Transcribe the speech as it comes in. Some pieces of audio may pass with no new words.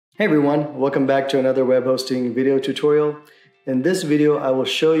Hey everyone, welcome back to another web hosting video tutorial. In this video, I will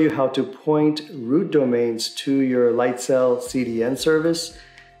show you how to point root domains to your Lightsail CDN service.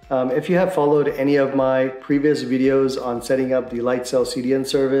 If you have followed any of my previous videos on setting up the Lightsail CDN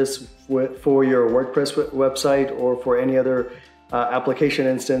service for your WordPress website or for any other application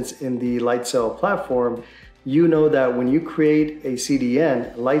instance in the Lightsail platform, you know that when you create a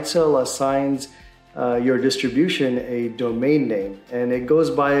CDN, Lightsail assigns your distribution a domain name, and it goes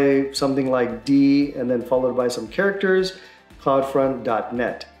by something like D and then followed by some characters,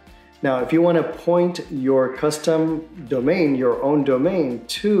 cloudfront.net. Now, if you want to point your custom domain, your own domain,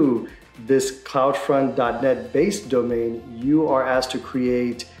 to this cloudfront.net based domain, you are asked to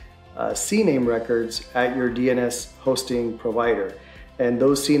create CNAME records at your DNS hosting provider. And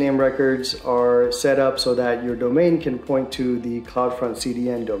those CNAME records are set up so that your domain can point to the CloudFront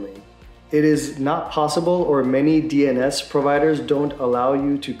CDN domain. It is not possible, or many DNS providers don't allow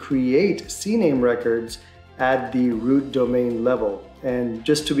you to create CNAME records at the root domain level. And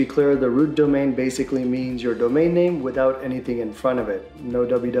just to be clear, the root domain basically means your domain name without anything in front of it, no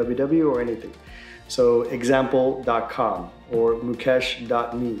www or anything. So example.com or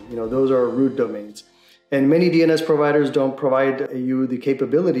mukesh.me, those are root domains. And many DNS providers don't provide you the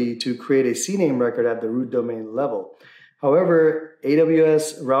capability to create a CNAME record at the root domain level. However,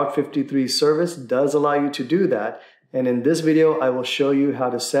 AWS Route 53 service does allow you to do that. And in this video, I will show you how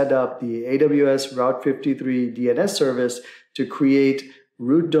to set up the AWS Route 53 DNS service to create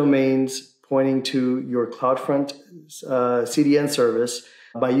root domains pointing to your CloudFront CDN service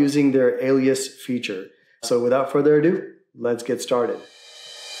by using their Alias feature. So without further ado, let's get started.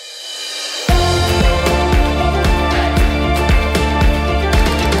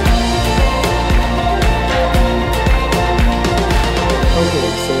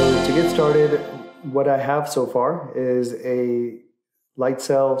 To get started, what I have so far is a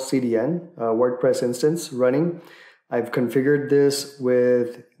Lightsail CDN WordPress instance running. I've configured this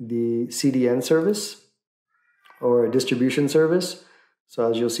with the CDN service or a distribution service. So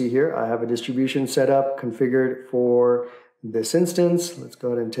as you'll see here, I have a distribution set up configured for this instance. Let's go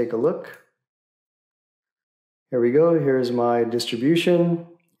ahead and take a look. Here we go. Here's my distribution,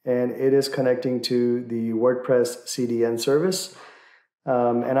 and it is connecting to the WordPress CDN service.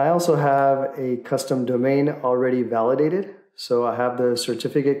 And I also have a custom domain already validated. So I have the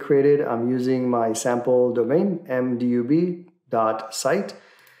certificate created. I'm using my sample domain, mdub.site.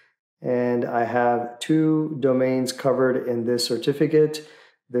 And I have two domains covered in this certificate.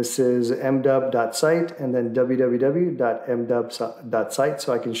 This is mdub.site and then www.mdub.site.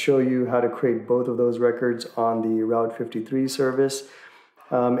 So I can show you how to create both of those records on the Route 53 service.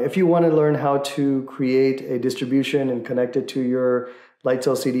 If you want to learn how to create a distribution and connect it to your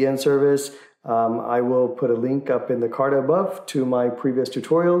Lightsail CDN service, I will put a link up in the card above to my previous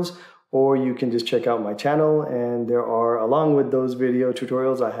tutorials, or you can just check out my channel, and there are, along with those video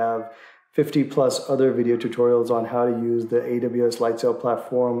tutorials, I have 50 plus other video tutorials on how to use the AWS Lightsail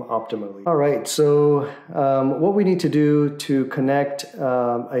platform optimally. All right, so what we need to do to connect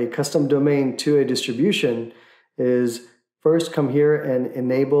a custom domain to a distribution is first come here and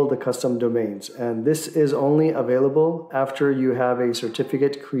enable the custom domains. And this is only available after you have a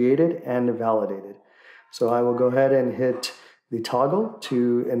certificate created and validated. So I will go ahead and hit the toggle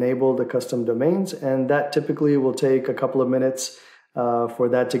to enable the custom domains. And that typically will take a couple of minutes for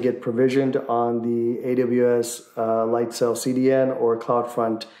that to get provisioned on the AWS Lightsail CDN or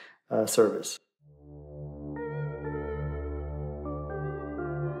CloudFront service.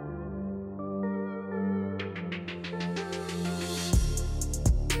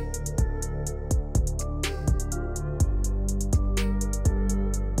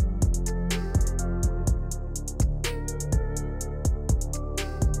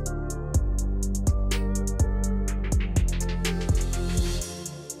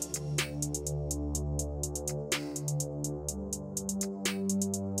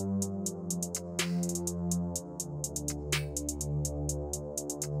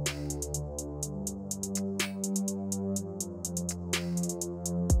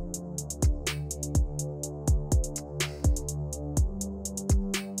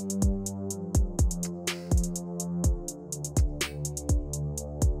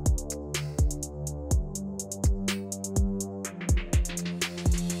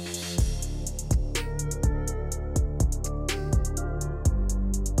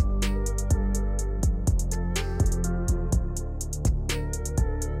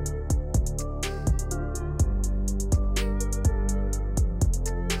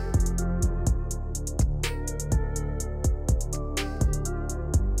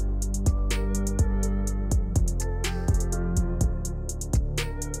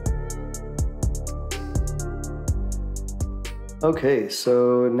 Okay,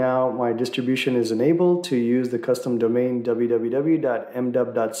 so now my distribution is enabled to use the custom domain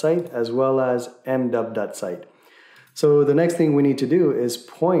www.mdub.site as well as mdub.site. So the next thing we need to do is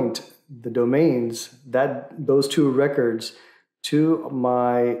point the domains, those two records, to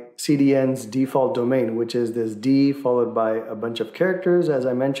my CDN's default domain, which is this D followed by a bunch of characters, as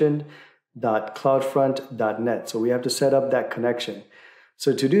I mentioned, .cloudfront.net. So we have to set up that connection.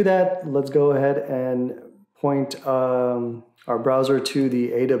 So to do that, let's go ahead and point our browser to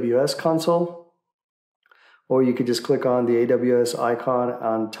the AWS console, or you could just click on the AWS icon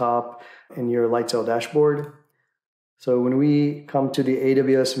on top in your Lightsail dashboard. So when we come to the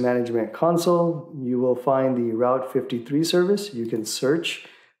AWS Management Console, you will find the Route 53 service. You can search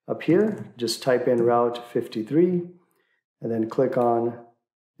up here, just type in Route 53, and then click on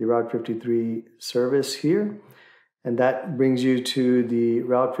the Route 53 service here, and that brings you to the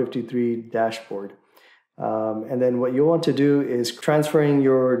Route 53 dashboard. And then what you'll want to do is transferring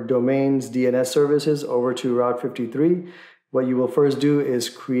your domain's DNS services over to Route 53. What you will first do is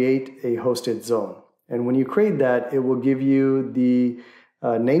create a hosted zone. And when you create that, it will give you the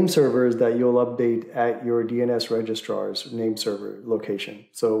name servers that you'll update at your DNS registrar's name server location.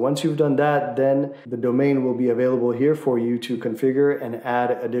 So once you've done that, then the domain will be available here for you to configure and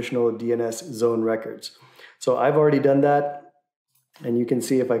add additional DNS zone records. So I've already done that. And you can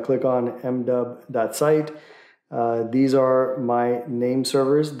see if I click on mdub.site, these are my name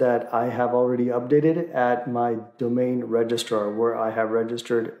servers that I have already updated at my domain registrar where I have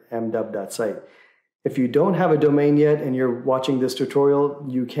registered mdub.site. If you don't have a domain yet and you're watching this tutorial,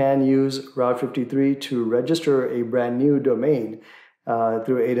 you can use Route 53 to register a brand new domain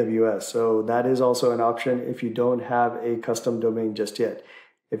through AWS. So that is also an option if you don't have a custom domain just yet.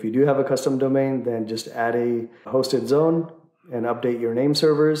 If you do have a custom domain, then just add a hosted zone and update your name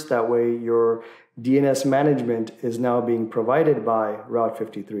servers. That way your DNS management is now being provided by Route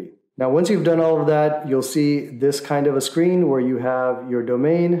 53. Now, once you've done all of that, you'll see this kind of a screen where you have your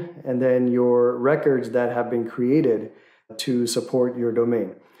domain and then your records that have been created to support your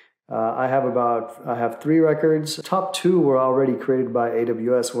domain. I have 3 records. Top 2 were already created by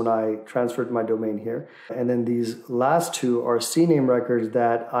AWS when I transferred my domain here. And then these last 2 are CNAME records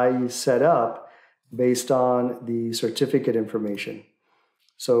that I set up based on the certificate information.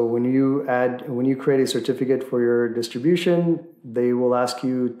 So when you create a certificate for your distribution, they will ask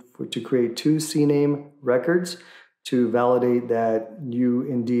you to create 2 CNAME records to validate that you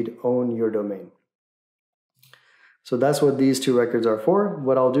indeed own your domain. So that's what these 2 records are for.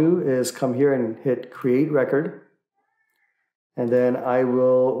 What I'll do is come here and hit create record. And then I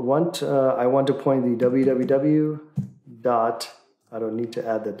want to point the www. I don't need to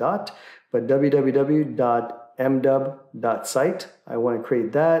add the dot, but www.mdub.site. I want to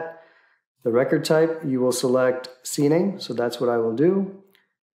create that. The record type, you will select CNAME, so that's what I will do.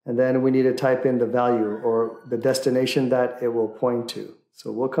 And then we need to type in the value or the destination that it will point to.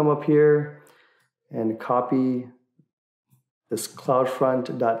 So we'll come up here and copy this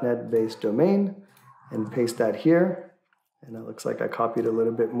cloudfront.net based domain and paste that here. And it looks like I copied a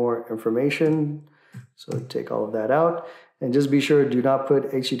little bit more information. So take all of that out. And just be sure, do not put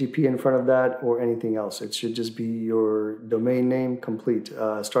HTTP in front of that or anything else. It should just be your domain name complete,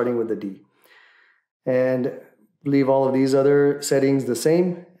 starting with a D. And leave all of these other settings the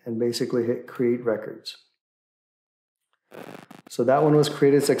same and basically hit create records. So that one was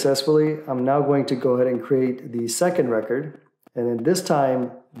created successfully. I'm now going to go ahead and create the second record. And then this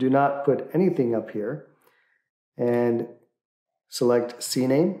time, do not put anything up here and select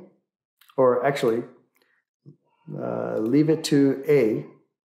CNAME, or actually, leave it to A.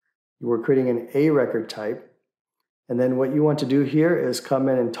 We're creating an A record type. And then what you want to do here is come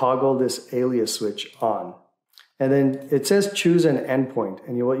in and toggle this alias switch on. And then it says choose an endpoint.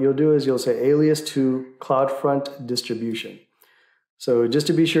 And what you'll do is you'll say alias to CloudFront distribution. So just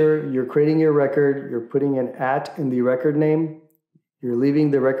to be sure, you're creating your record, you're putting an @ in the record name, you're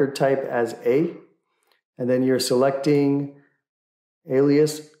leaving the record type as A, and then you're selecting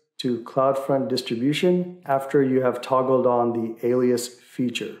alias to CloudFront distribution after you have toggled on the alias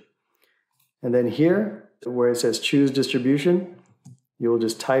feature. And then here, where it says choose distribution, you'll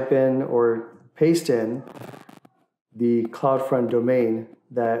just type in or paste in the CloudFront domain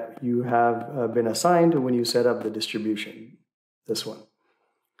that you have been assigned when you set up the distribution, this one.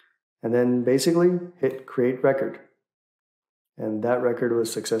 And then basically hit create record. And that record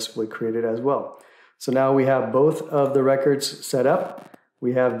was successfully created as well. So now we have both of the records set up.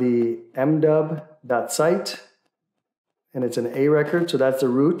 We have the mdub.site, and it's an A record, so that's the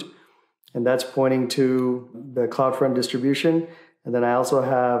root, and that's pointing to the CloudFront distribution. And then I also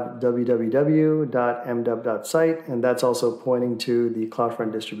have www.mdub.site, and that's also pointing to the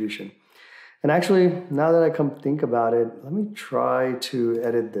CloudFront distribution. And actually, now that I come think about it, let me try to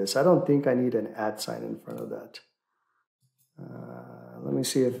edit this. I don't think I need an @ sign in front of that. Let me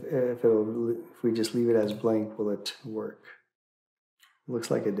see if we just leave it as blank, will it work? Looks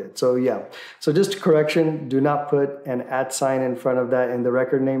like it did. So yeah, so just a correction, do not put an @ sign in front of that in the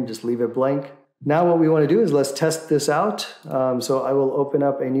record name, just leave it blank. Now what we want to do is let's test this out. So I will open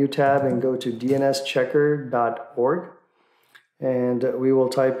up a new tab and go to dnschecker.org. And we will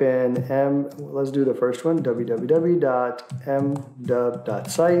type in let's do the first one,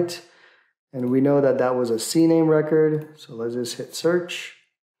 www.mdub.site. And we know that that was a CNAME record. So let's just hit search.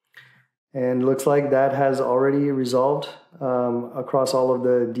 And looks like that has already resolved across all of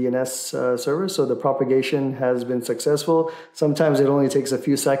the DNS servers. So the propagation has been successful. Sometimes it only takes a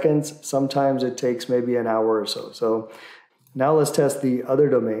few seconds. Sometimes it takes maybe an hour or so. So now let's test the other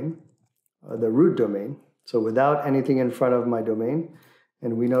domain, the root domain. So without anything in front of my domain,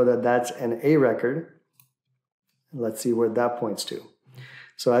 and we know that that's an A record. Let's see where that points to.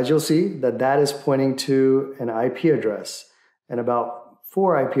 So as you'll see, that is pointing to an IP address and about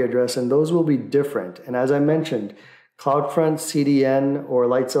 4 IP addresses, and those will be different. And as I mentioned, CloudFront CDN or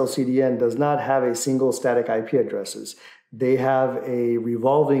Lightsail CDN does not have a single static IP addresses. They have a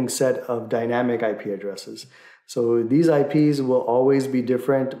revolving set of dynamic IP addresses. So these IPs will always be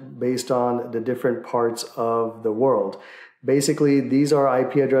different based on the different parts of the world. Basically, these are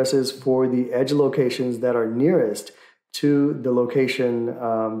IP addresses for the edge locations that are nearest to the location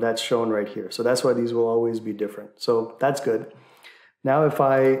that's shown right here. So that's why these will always be different. So that's good. Now if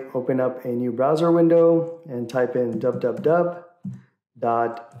I open up a new browser window and type in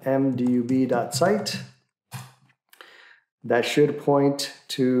www.mdub.site, that should point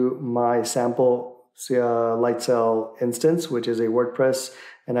to my sample Lightsail instance, which is a WordPress,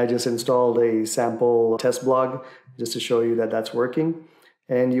 and I just installed a sample test blog just to show you that that's working.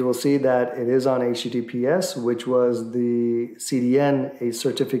 And you will see that it is on HTTPS, which was the CDN, a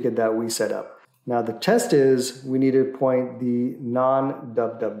certificate that we set up. Now the test is we need to point the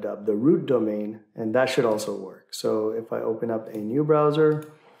non-www, the root domain, and that should also work. So if I open up a new browser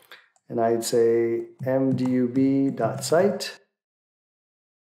and I'd say mdub.site,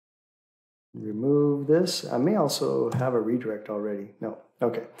 remove this. I may also have a redirect already. No.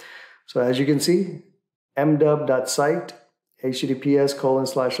 Okay. So as you can see, mdub.site,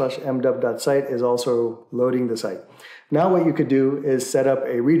 https://mdub.site is also loading the site. Now what you could do is set up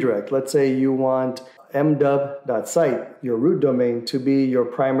a redirect. Let's say you want mdub.site, your root domain, to be your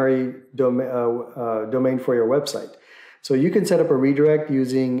primary domain for your website. So you can set up a redirect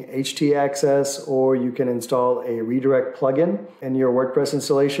using htaccess, or you can install a redirect plugin in your WordPress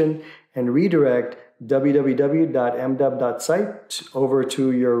installation and redirect www.mdub.site over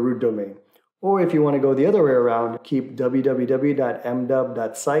to your root domain. Or if you want to go the other way around, keep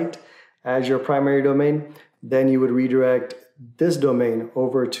www.mdub.site as your primary domain, then you would redirect this domain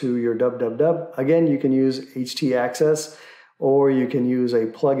over to your www. Again, you can use htaccess, or you can use a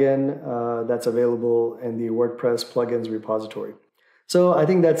plugin that's available in the WordPress plugins repository. So I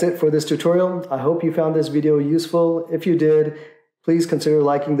think that's it for this tutorial. I hope you found this video useful. If you did, please consider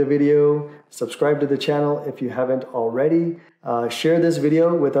liking the video, subscribe to the channel if you haven't already, share this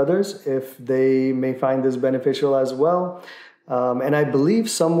video with others if they may find this beneficial as well. And I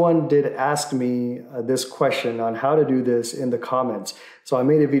believe someone did ask me this question on how to do this in the comments. So I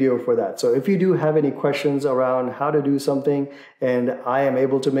made a video for that. So if you do have any questions around how to do something and I am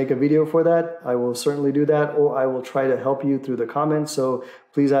able to make a video for that, I will certainly do that, or I will try to help you through the comments. So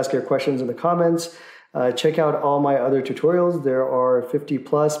please ask your questions in the comments. Check out all my other tutorials. There are 50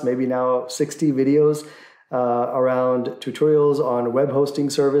 plus, maybe now 60 videos around tutorials on web hosting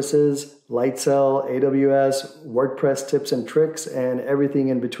services, Lightsail, AWS, WordPress tips and tricks, and everything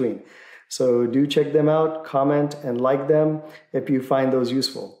in between. So do check them out, comment, and like them if you find those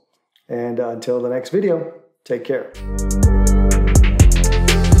useful. And until the next video, take care.